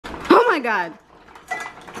my God.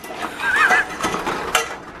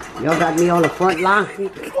 Y'all got me on the front line.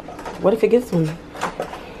 What if it gets one?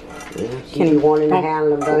 Yeah, can you want in the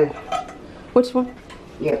handle, buddy? Which one?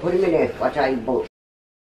 Yeah, put him in there. Watch how you both.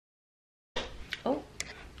 Oh,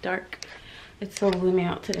 dark. It's so gloomy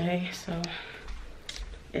out today, so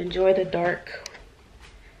enjoy the darkness.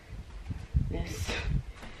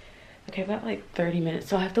 Okay, about like 30 minutes,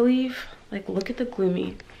 so I have to leave. Like, look at the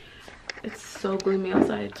gloomy. It's so gloomy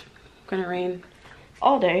outside. It's gonna rain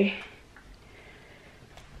all day.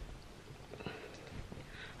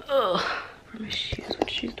 Ugh, where are my shoes? What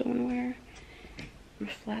shoes do I want to wear? My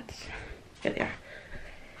flats. Here they are.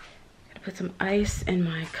 Gotta put some ice in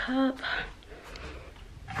my cup.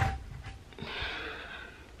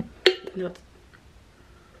 Nope.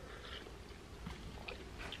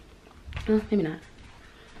 Maybe not.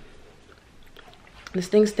 This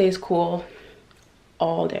thing stays cool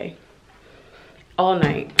all day, all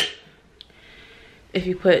night. If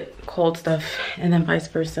you put cold stuff, and then vice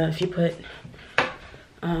versa. If you put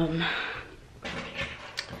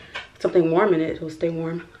something warm in it, it'll stay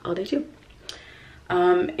warm all day too.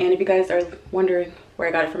 And if you guys are wondering where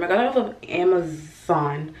I got it from, I got it off of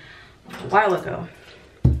Amazon a while ago.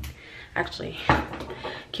 Actually,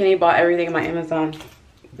 Kenny bought everything in my Amazon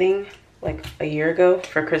thing like a year ago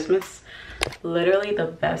for Christmas. Literally the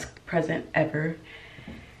best present ever.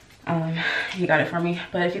 He got it for me.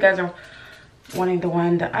 But if you guys are wanting the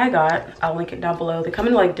one that I got, I'll link it down below. They come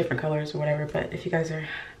in like different colors or whatever, but if you guys are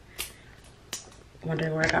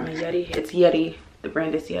wondering where I got my Yeti, it's Yeti. The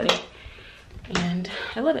brand is Yeti, and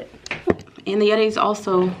I love it. And the Yeti is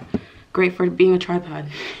also great for being a tripod.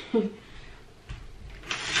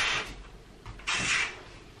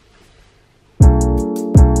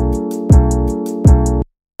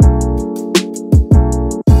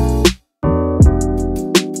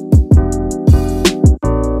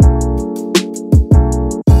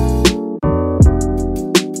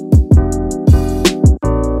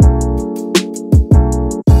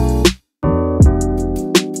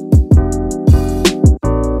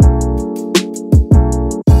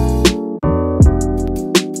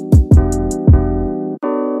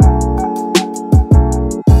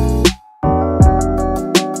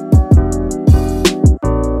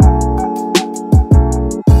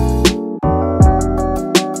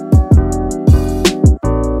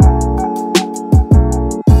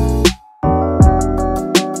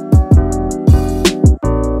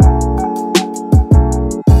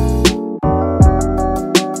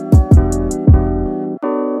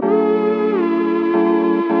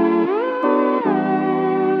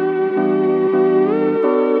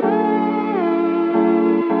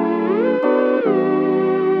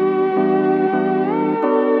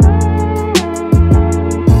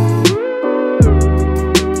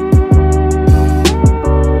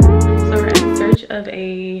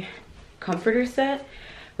 Comforter set.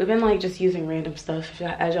 We've been like just using random stuff,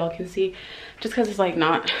 as y'all can see, just because it's like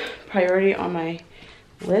not priority on my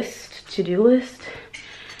list, to-do list.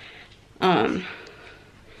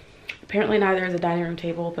 Apparently neither is a dining room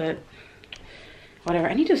table, but whatever.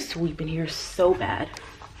 I need to sweep in here so bad.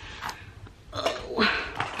 Oh,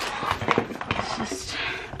 it's just,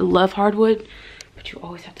 I love hardwood, but you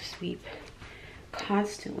always have to sweep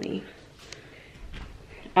constantly.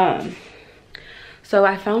 So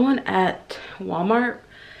I found one at Walmart.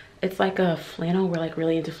 It's like a flannel. We're like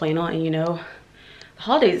really into flannel, and you know, the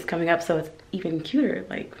holidays is coming up, so it's even cuter.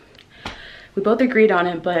 Like, we both agreed on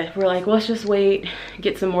it, but we're like, well, let's just wait,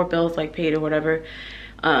 get some more bills like paid or whatever,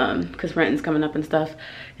 because rent is coming up and stuff,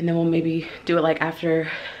 and then we'll maybe do it like after,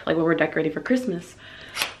 like when we're decorating for Christmas.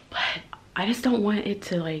 But I just don't want it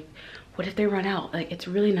to like, what if they run out? Like, it's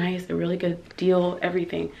really nice, a really good deal,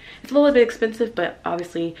 everything. It's a little bit expensive, but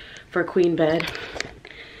obviously for a queen bed,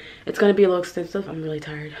 it's gonna be a little expensive. I'm really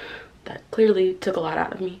tired. That clearly took a lot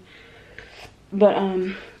out of me. But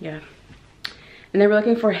yeah. And they were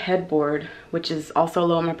looking for a headboard, which is also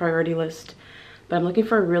low on my priority list. But I'm looking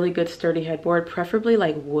for a really good sturdy headboard, preferably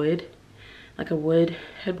like wood, like a wood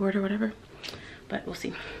headboard or whatever. But we'll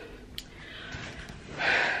see.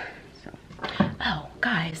 Oh,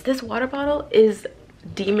 guys, this water bottle is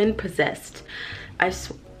demon possessed.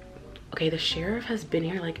 Okay, the sheriff has been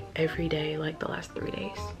here like every day, like the last 3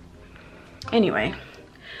 days. Anyway,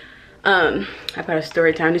 I've got a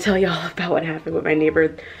story time to tell y'all about what happened with my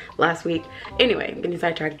neighbor last week. Anyway, I'm getting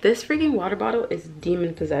sidetracked. This freaking water bottle is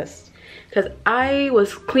demon possessed because I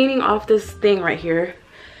was cleaning off this thing right here,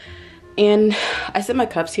 and I set my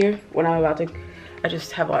cups here when I'm about to, I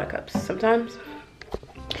just have a lot of cups sometimes.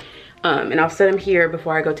 And I'll set them here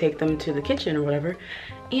before I go take them to the kitchen or whatever.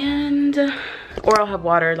 And, or I'll have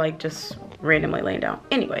water like just randomly laying down.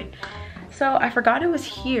 Anyway, so I forgot it was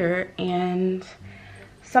here, and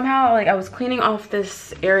somehow like I was cleaning off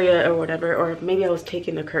this area or whatever, or maybe I was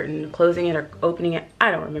taking the curtain, closing it or opening it,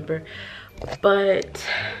 I don't remember, but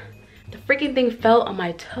the freaking thing fell on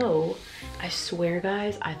my toe. I swear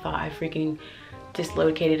guys, I thought I freaking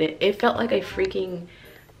dislocated it. It felt like a freaking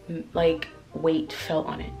like weight fell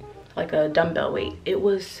on it, like a dumbbell weight. It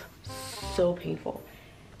was so painful,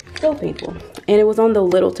 so painful. And it was on the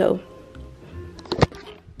little toe.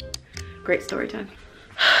 Great story time.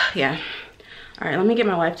 Yeah. All right, let me get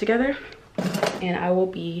my life together and I will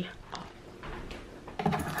be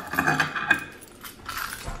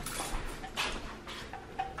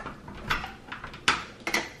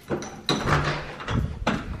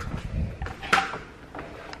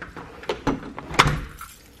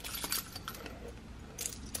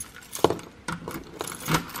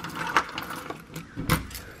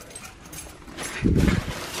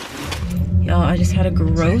y'all, I just had a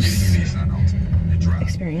gross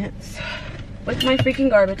experience with my freaking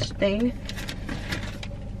garbage thing.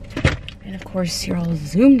 And of course, you're all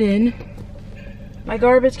zoomed in. My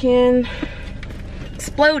garbage can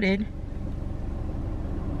exploded.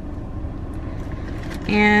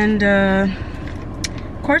 And of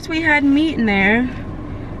course we had meat in there,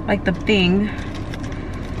 like the thing.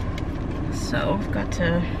 So I've got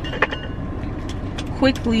to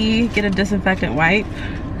quickly get a disinfectant wipe.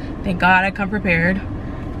 Thank God I come prepared,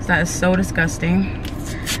 because that is so disgusting.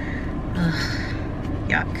 Ugh,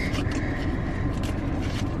 yuck.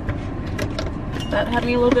 That had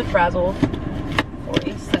me a little bit frazzled for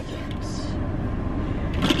a second.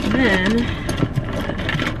 And then,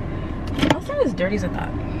 that's not as dirty as I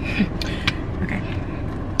thought. Okay.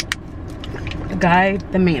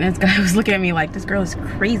 The maintenance guy was looking at me like, this girl is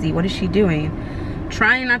crazy. What is she doing?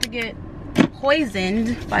 Trying not to get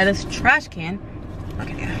poisoned by this trash can.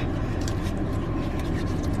 Okay, yeah.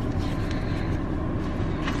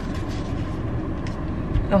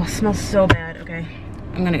 Oh, it smells so bad. Okay,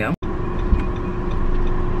 I'm gonna go.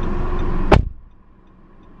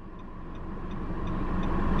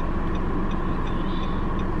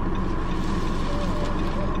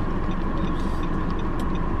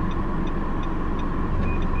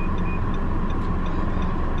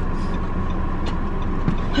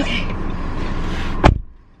 Okay.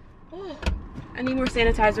 Oh, I need more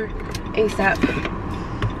sanitizer ASAP.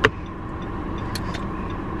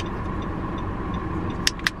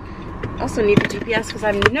 Also need the GPS because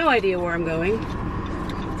I have no idea where I'm going.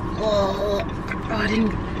 Oh, I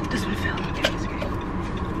didn't. This one fell.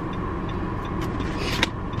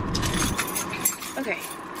 Okay.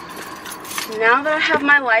 So now that I have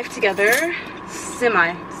my life together,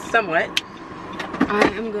 somewhat, I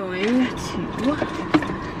am going to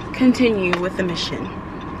continue with the mission.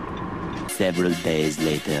 Several days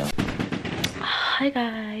later. Hi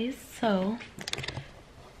guys. So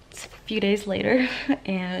it's a few days later,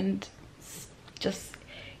 and just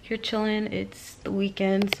here chilling. It's the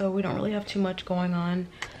weekend, so we don't really have too much going on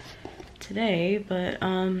today, but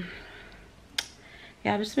yeah,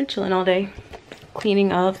 I've just been chilling all day,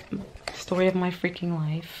 cleaning up. Story of my freaking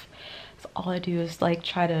life. So all I do is like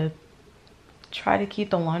try to keep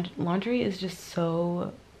the laundry is just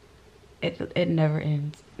so it never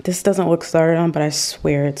ends. This doesn't look started on, but I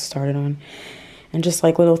swear it's started on. And just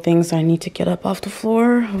like little things I need to get up off the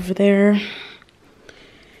floor over there.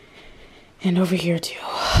 And over here too.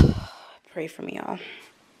 Pray for me, y'all.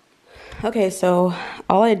 Okay, so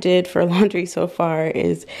all I did for laundry so far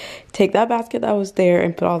is take that basket that was there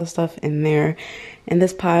and put all the stuff in there. And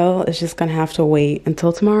this pile is just gonna have to wait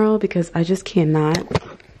until tomorrow because I just can't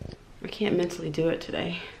mentally do it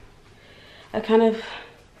today. I kind of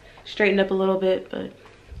straightened up a little bit, but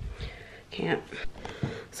can't.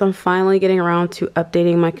 So I'm finally getting around to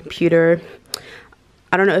updating my computer.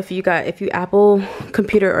 I don't know if you Apple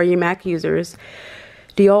computer or you Mac users,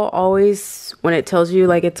 do y'all always, when it tells you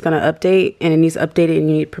like it's gonna update and it needs updated and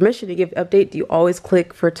you need permission to give update, do you always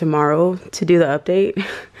click for tomorrow to do the update?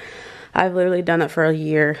 I've literally done that for a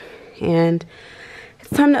year, and it's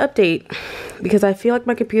time to update because I feel like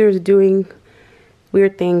my computer is doing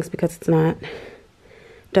weird things because it's not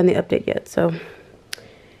done the update yet. So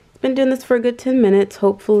it's been doing this for a good 10 minutes.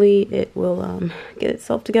 Hopefully it will get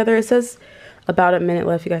itself together. It says about a minute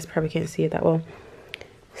left. You guys probably can't see it that well.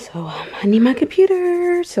 So I need my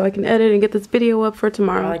computer so I can edit and get this video up for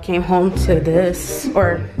tomorrow. I came home to this,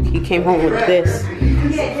 or he came home with this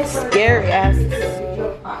scary ass.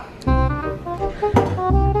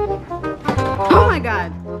 Oh my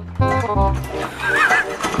God.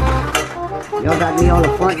 Y'all got me on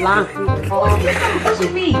the front line. What you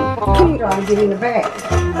mean? I'm trying to get in the back.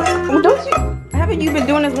 Well, don't you? I haven't you been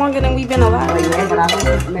doing this longer than we've been alive? Oh, yeah, but I don't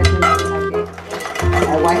just mess with nothing like that.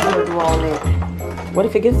 That white girl do all that. What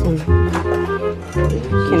if it gets one? Can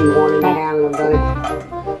you want in the handle of it?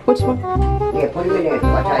 Which one? Yeah, put him in there.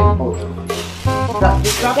 Watch how you pull him. Drop him.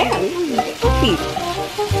 Damn,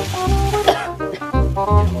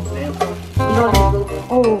 You know what you do?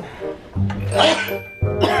 oh.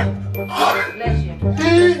 Bless you.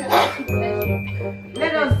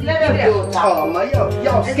 Let us do it. Oh man,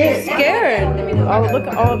 y'all scared. Scared. Oh, look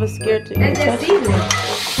at all of us scared to That's that seasoning.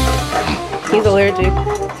 He's allergic.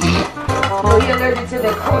 Oh, you're allergic to the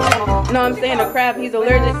coconut. No, I'm saying the crab, he's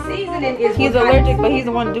allergic. The seasoning is He's allergic, but he's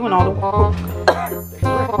the one doing all the work.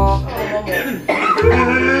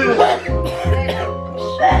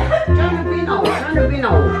 Turn the bean on. Turn the bean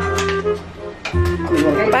on.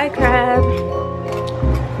 Bye, crab.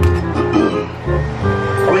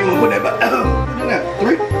 Are we gonna put that back? Put that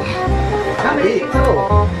 3? How many you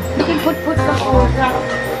know? You can put some on top.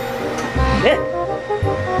 It.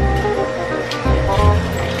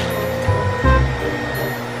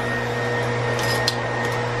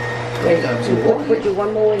 Wait, put you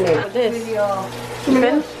one more in there. This.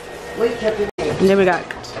 Finish? Wait, keep it there. And then we got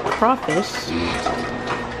crawfish.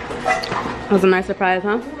 That was a nice surprise,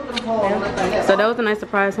 huh? Yeah. So that was a nice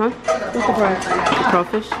surprise, huh? What's the price?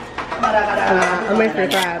 Crawfish. I'm ready for the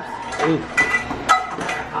crabs.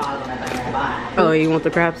 Oh, you want the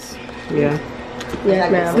crabs? Yeah.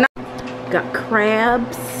 Yes, ma'am. Got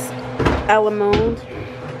crabs, alamode.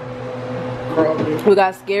 We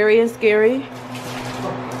got scary and scary.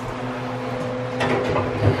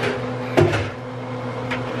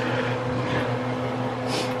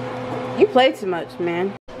 You play too much,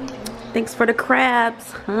 man. Thanks for the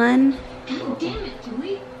crabs, hun.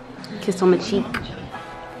 Kiss on the cheek,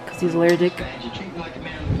 cause he's allergic.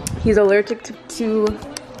 He's allergic to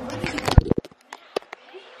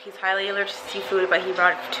he's highly allergic to seafood, but he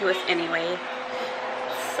brought it to us anyway.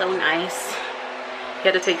 So nice. He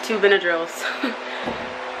had to take 2 Benadryls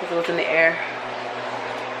because it was in the air.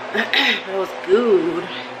 It was good.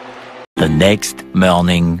 The next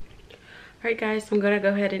morning. Alright guys, so I'm gonna go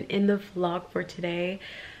ahead and end the vlog for today.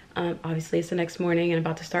 Obviously it's the next morning and I'm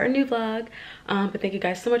about to start a new vlog. But thank you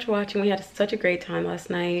guys so much for watching. We had such a great time last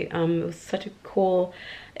night. It was such a cool,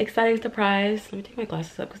 exciting surprise. Let me take my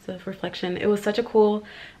glasses up because of the reflection. It was such a cool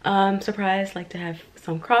surprise, like to have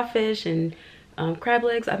some crawfish and crab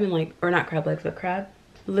legs. I've been like, or not crab legs, but crab.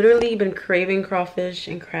 Literally been craving crawfish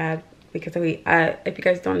and crab because if you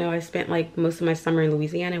guys don't know, I spent like most of my summer in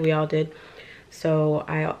Louisiana. We all did. So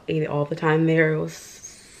I ate it all the time there. It was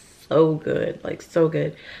so good, like so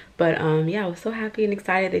good. But yeah, I was so happy and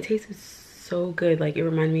excited. They tasted so good. Like it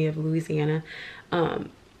reminded me of Louisiana. So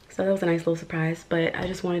that was a nice little surprise. But I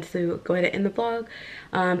just wanted to go ahead and end the vlog.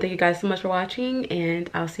 Thank you guys so much for watching, and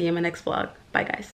I'll see you in my next vlog. Bye guys.